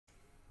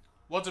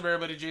What's up,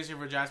 everybody? Jay's here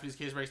for JASPY'S,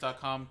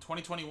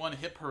 2021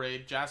 Hit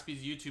Parade,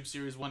 Jaspy's YouTube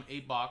Series 1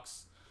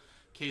 8-box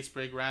case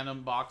break,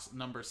 random box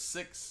number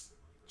 6.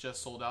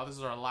 Just sold out. This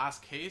is our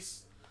last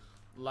case.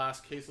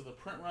 Last case of the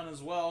print run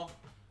as well.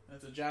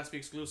 It's a Jaspy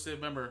exclusive.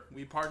 Remember,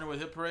 we partner with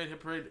Hit Parade.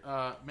 Hit Parade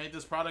made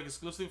this product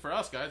exclusively for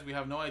us, guys. We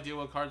have no idea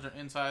what cards are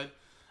inside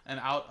and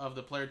out of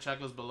the player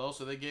checklist below,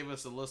 so they gave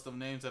us a list of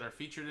names that are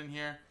featured in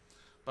here.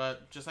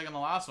 But just like in the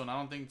last one, I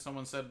don't think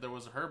someone said there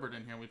was a Herbert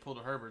in here. We pulled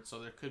a Herbert, so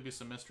there could be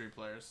some mystery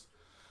players.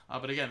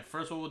 But again,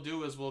 first what we'll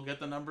do is we'll get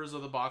the numbers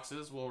of the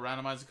boxes. We'll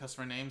randomize the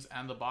customer names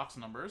and the box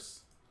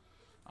numbers.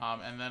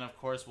 And then, of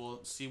course,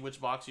 we'll see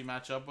which box you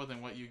match up with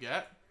and what you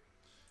get.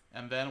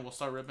 And then we'll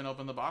start ripping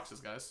open the boxes,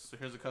 guys. So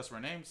here's the customer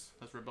names.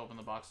 Let's rip open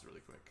the boxes really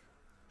quick.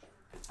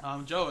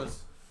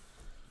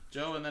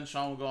 Joe, and then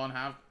Sean will go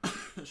on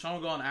Sean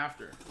will go on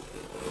after.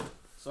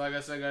 So like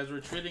I said, guys, we're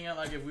treating it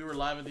like if we were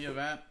live at the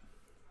event.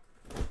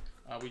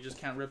 We just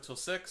can't rip till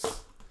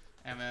 6.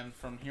 And then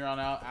from here on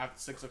out, after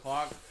 6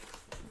 o'clock,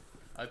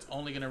 it's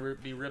only going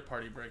to be rip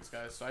party breaks,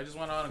 guys. So I just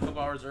went on a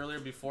couple hours earlier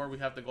before we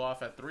have to go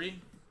off at 3.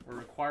 We're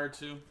required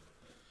to.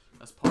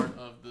 That's part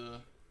of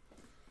the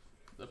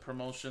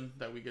promotion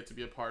that we get to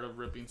be a part of,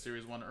 ripping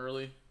Series 1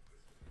 early.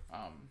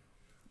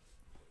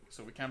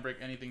 So we can't break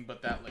anything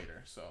but that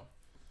later. So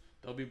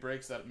there'll be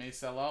breaks that may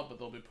sell out, but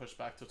they'll be pushed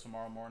back to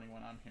tomorrow morning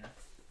when I'm here.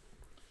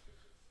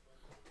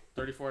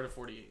 34 to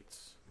 48.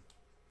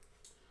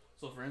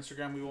 So for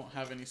Instagram, we won't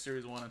have any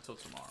Series 1 until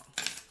tomorrow.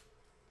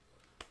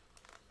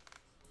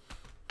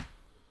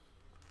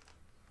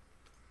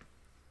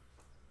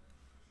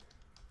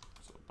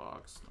 So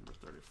box number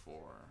 34.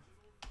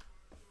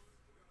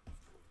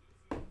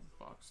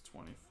 Box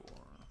 24.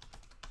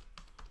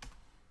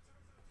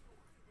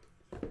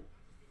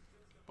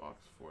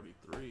 Box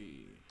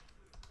 43.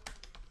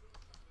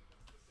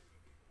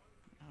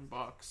 And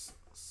box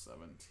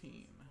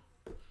 17.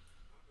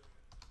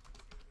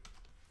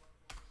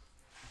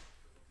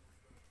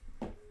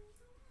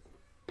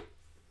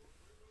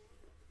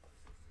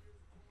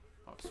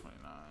 Box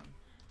 29.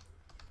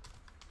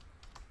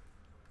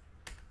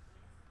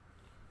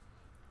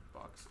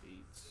 Box 8.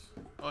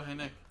 Oh, hey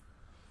Nick.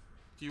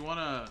 Do you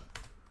wanna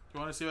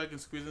see if I can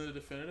squeeze in the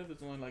definitive?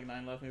 There's only like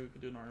 9 left. Maybe we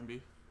could do an R&B.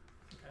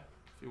 Okay.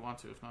 If you want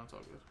to. If not, it's all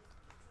good.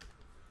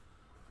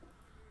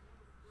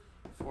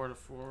 4 to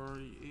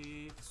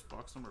 48.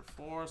 Box number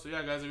 4. So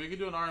yeah, guys, if we could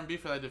do an R&B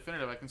for that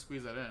definitive, I can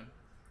squeeze that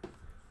in.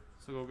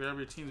 So go grab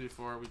your teams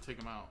before we take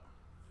them out.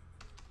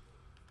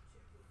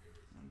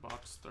 And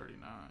box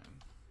 39.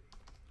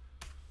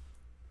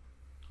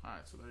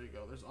 Alright, so there you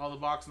go. There's all the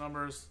box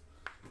numbers.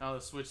 Now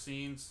let's switch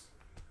scenes.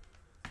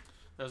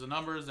 There's the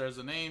numbers, there's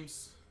the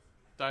names.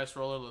 Dice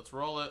roller, let's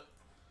roll it.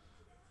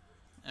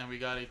 And we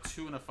got a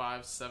 2 and a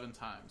 5 7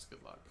 times.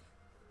 Good luck.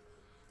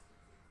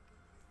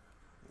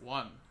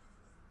 1,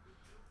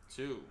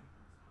 2,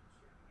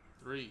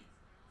 3,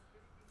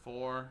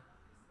 4,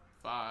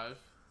 5,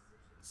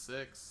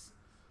 6,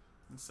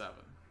 and 7.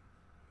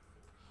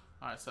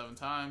 Alright, 7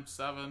 times.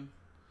 7.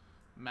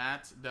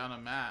 Matt down to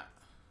Matt.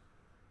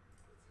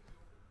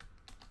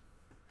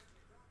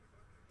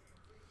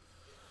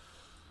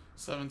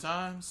 7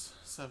 times.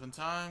 7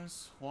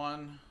 times.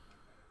 1,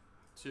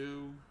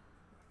 2,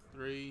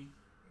 3,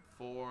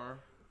 4,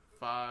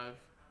 5,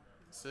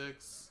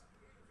 6,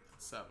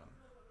 7.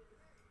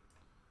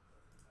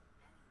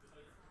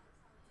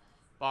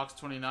 Box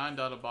 29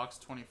 down to box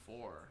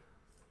 24.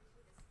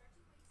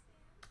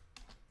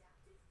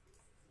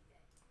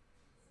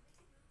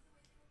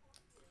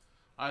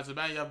 Alright, so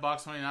Matt, you have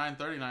box 29,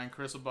 39.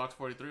 Chris with box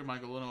 43.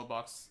 Michael Luna with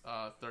box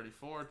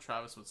 34.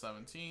 Travis with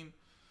 17.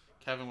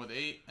 Kevin with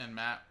 8. And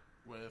Matt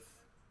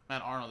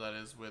Arnold, that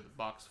is, with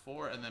box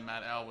 4. And then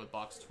Matt L with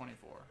box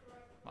 24.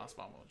 Mas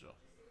Mojo.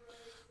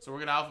 So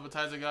we're going to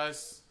alphabetize it,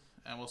 guys.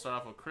 And we'll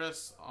start off with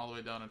Chris all the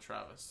way down to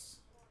Travis.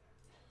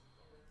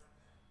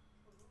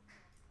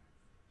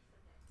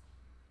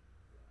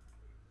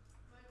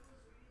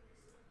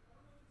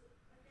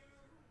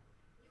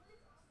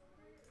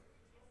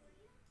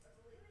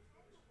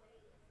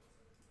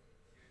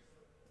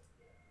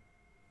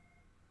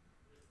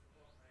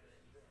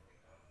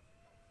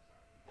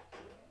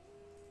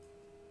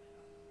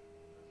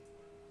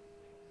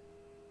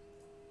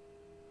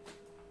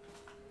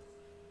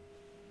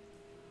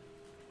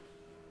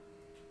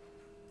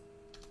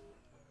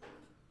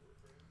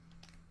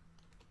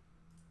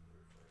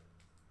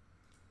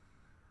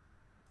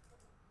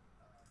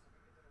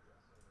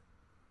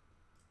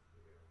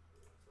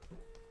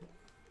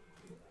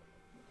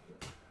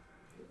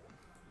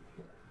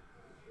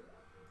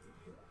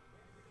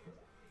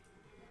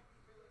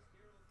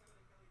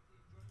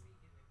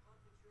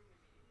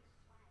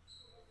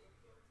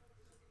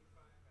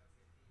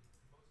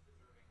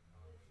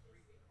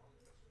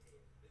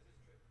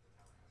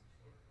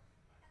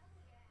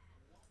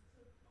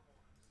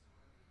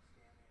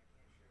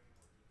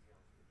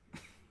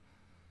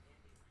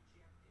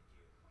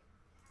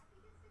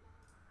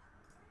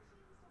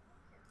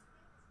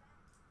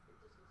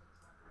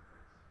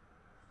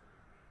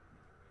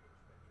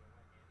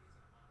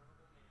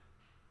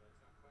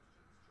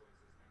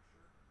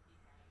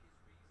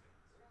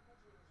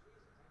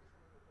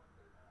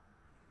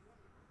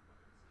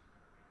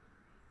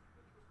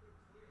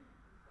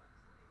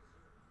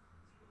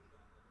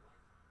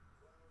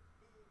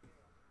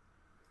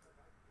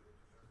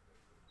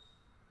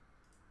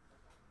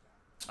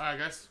 All right,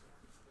 guys.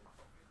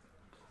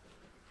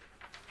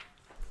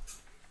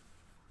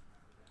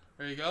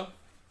 There you go.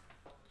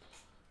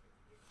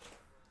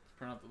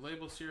 Print out the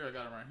labels here. I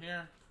got them right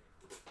here.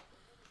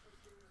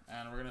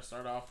 And we're going to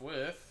start off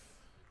with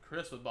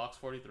Chris with box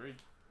 43.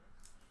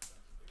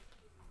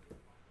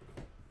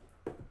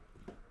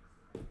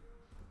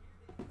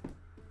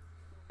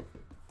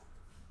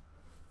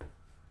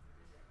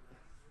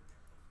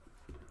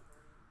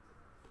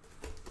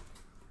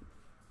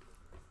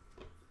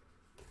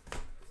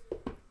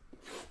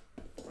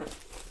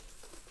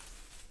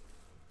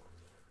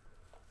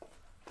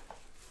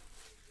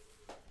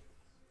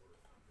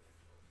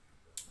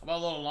 About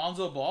a little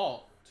Alonzo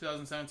Ball,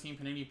 2017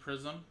 Panini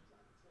Prism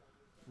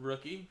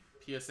rookie,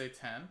 PSA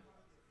 10.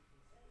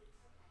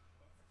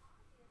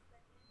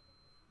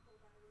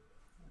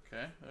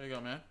 Okay, there you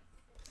go, man.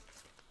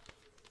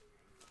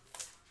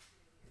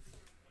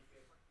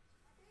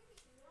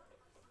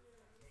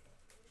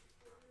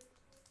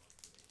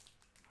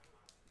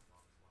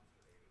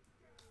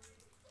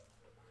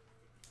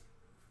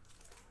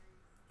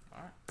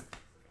 All right.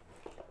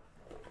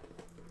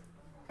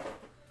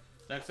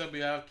 Next up, we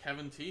have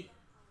Kevin T.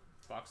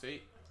 Box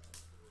 8.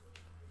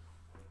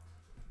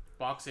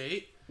 Box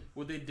 8?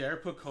 Would they dare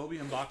put Kobe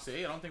in box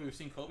 8? I don't think we've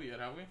seen Kobe yet,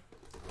 have we?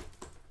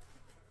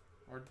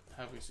 Or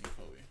have we seen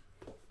Kobe?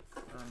 I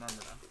don't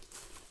remember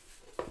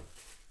now.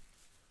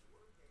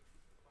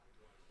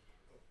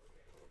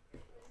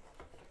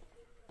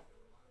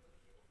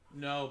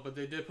 No, but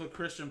they did put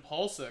Christian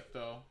Pulisic,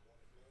 though,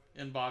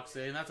 in box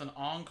 8. And that's an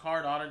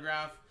on-card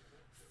autograph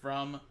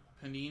from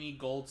Panini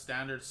Gold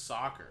Standard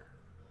Soccer.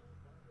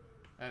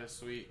 That is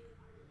sweet.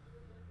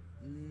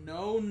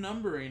 No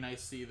numbering I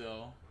see,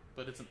 though,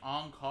 but it's an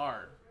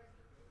on-card.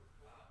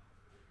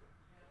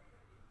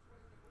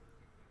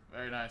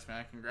 Very nice,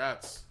 man.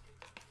 Congrats.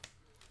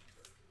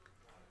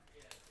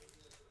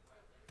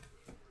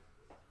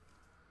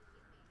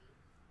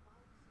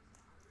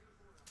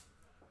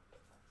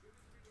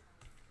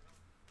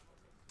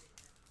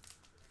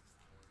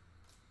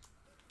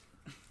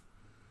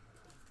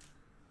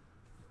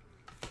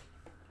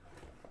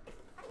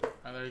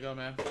 Alright, there you go,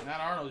 man.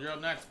 Matt Arnold, you're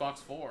up next. Box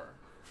 4.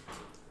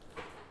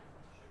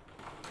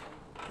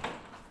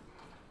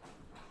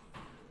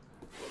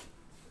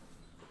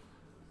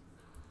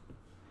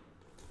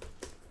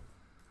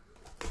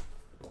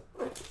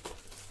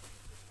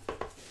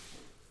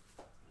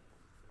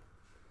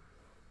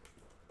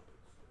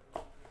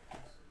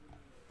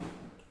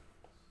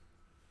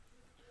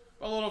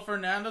 A little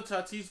Fernando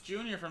Tatis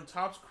Jr. from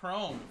Topps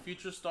Chrome,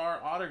 Future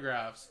Star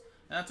Autographs.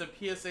 And that's a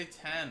PSA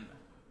 10.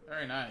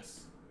 Very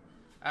nice.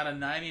 Out of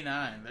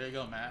 99. There you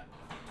go, Matt.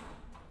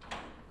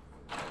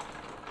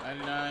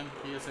 99,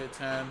 PSA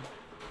 10.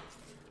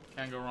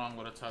 Can't go wrong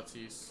with a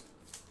Tatis.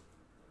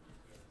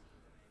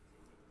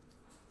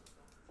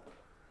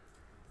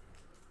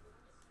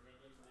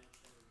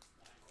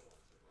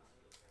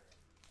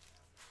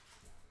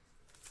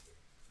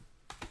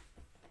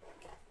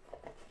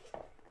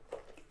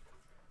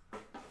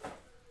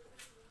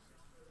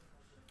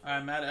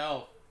 Alright, Matt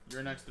L.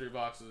 Your next 3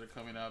 boxes are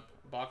coming up.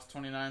 Box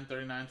 29,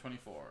 39,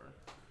 24.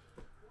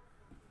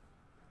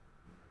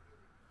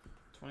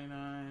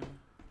 29,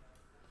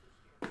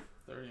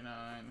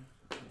 39,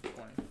 and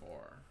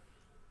 24.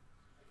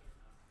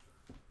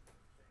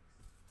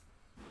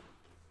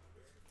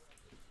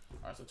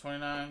 Alright, so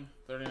 29,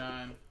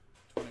 39,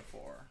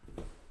 24.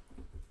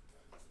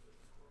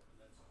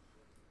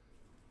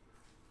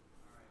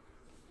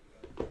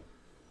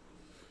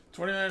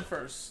 $29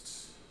 first.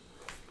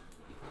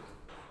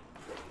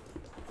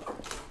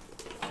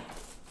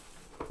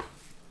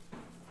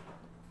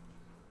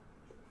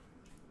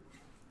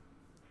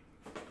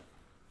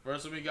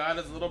 First one we got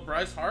is little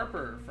Bryce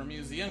Harper from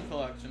Museum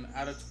Collection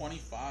out of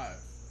 25.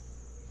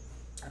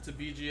 That's a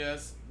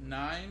BGS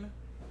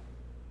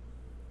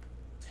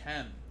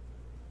 910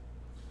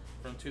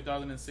 from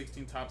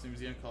 2016 Topps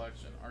Museum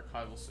Collection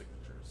archival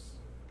signatures.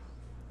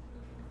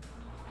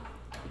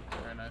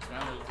 Very nice,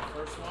 man. There's the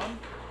first one.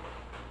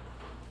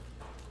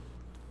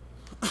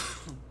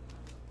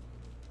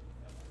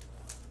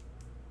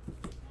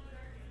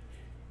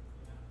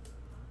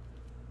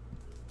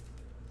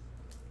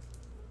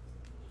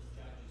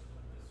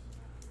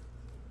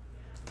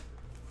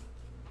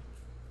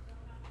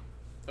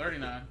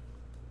 $39.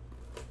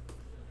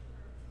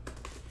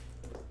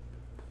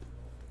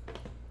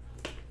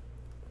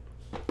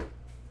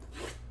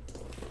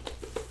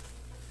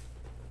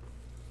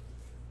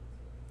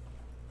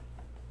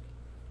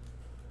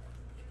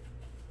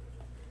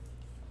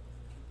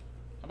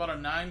 How about a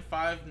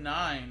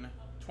 959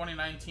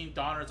 2019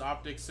 Donruss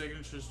Optics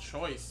Signatures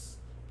Choice,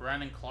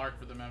 Brandon Clark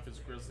for the Memphis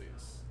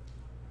Grizzlies.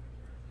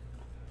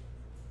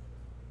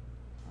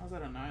 How's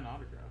that a 9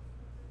 autograph?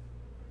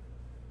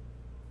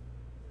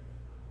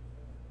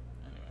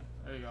 Anyway,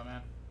 there you go,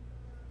 man.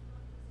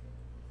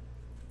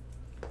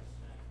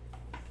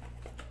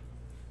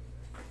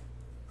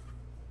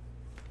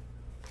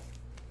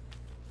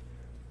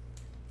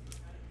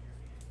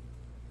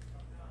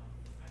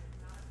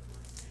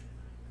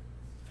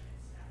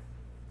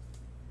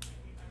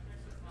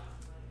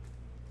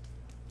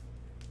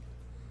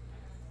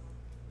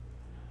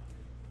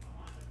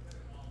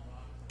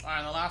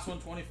 Alright, and the last one,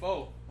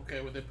 24.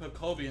 Okay, well, they put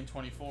Kobe in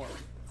 24.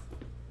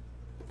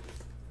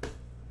 I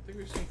think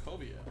we've seen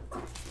Kobe yet.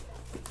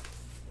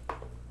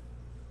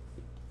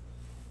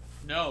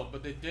 No,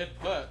 but they did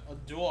put a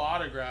dual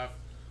autograph.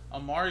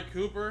 Amari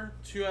Cooper,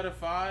 2 out of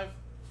 5.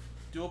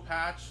 Dual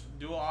patch,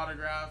 dual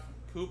autograph,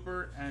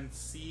 Cooper and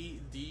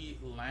C.D.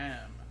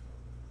 Lamb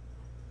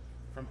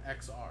from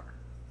XR.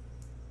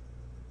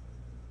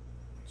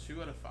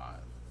 2 out of 5.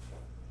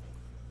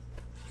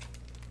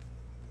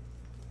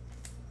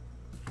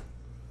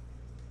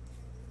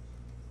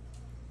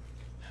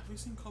 Have we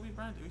seen Kobe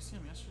Bryant? Did we see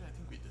him yesterday? I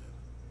think we did.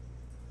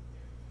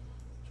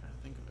 I'm trying to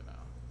think of it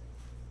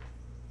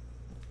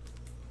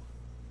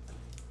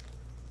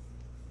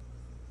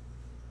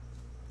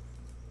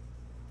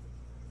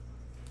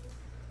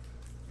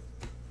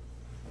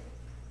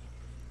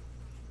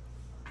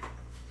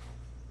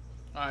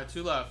now. Alright,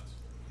 2 left.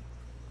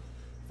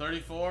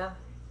 34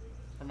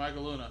 for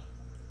Michael Luna.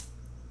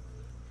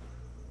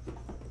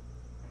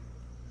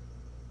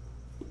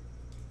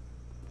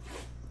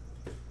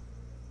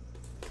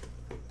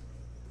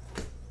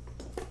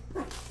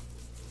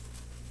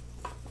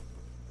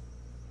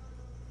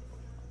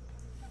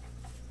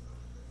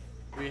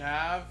 We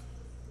have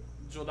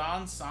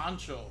Jadon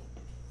Sancho,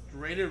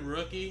 rated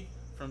rookie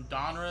from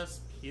Donruss,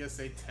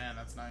 PSA 10.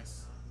 That's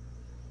nice.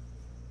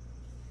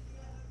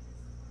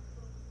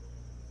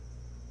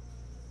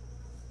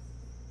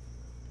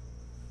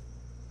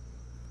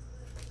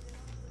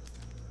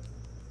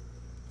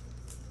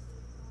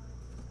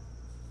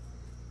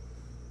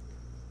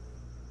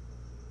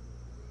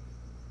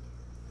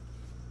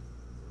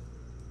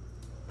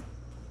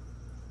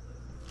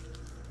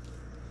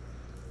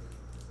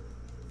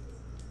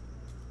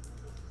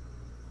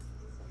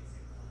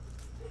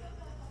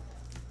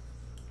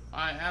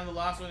 Alright, and the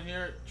last one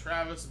here,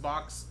 Travis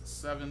box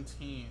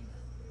 17.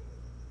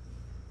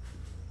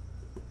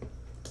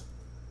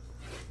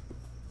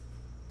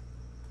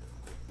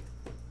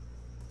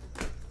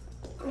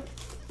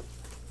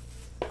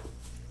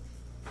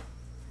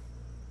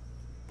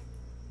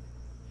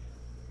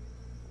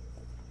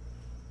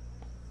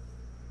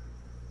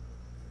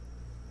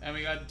 And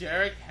we got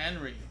Derrick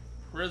Henry,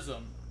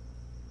 Prism,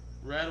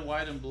 red,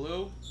 white, and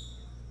blue,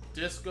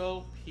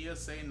 Disco,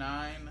 PSA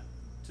 9,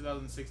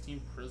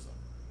 2016 Prism.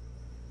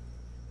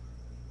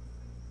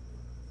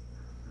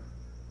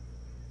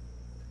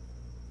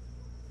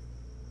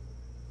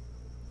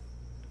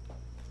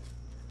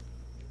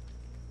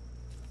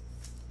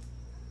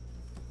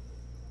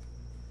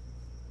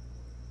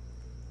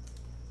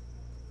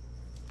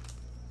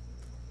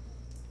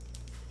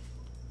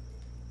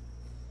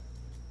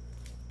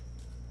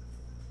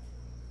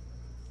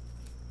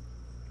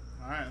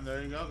 Alright, and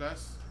there you go,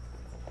 guys.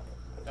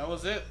 That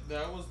was it.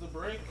 That was the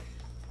break.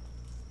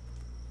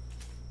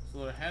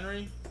 So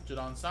Henry,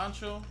 Jadon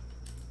Sancho,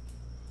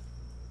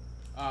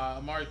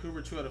 Amari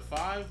Cooper 2 out of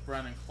 5,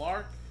 Brandon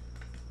Clark,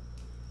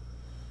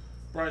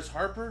 Bryce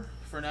Harper,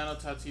 Fernando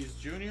Tatis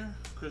Jr.,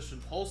 Christian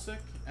Pulisic,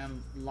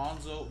 and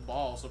Lonzo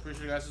Ball. So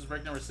appreciate you guys. This is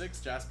break number 6,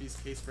 JASPY'S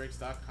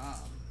CaseBreaks.com.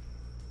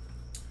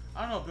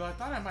 I don't know, Bill. I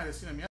thought I might have seen him yesterday.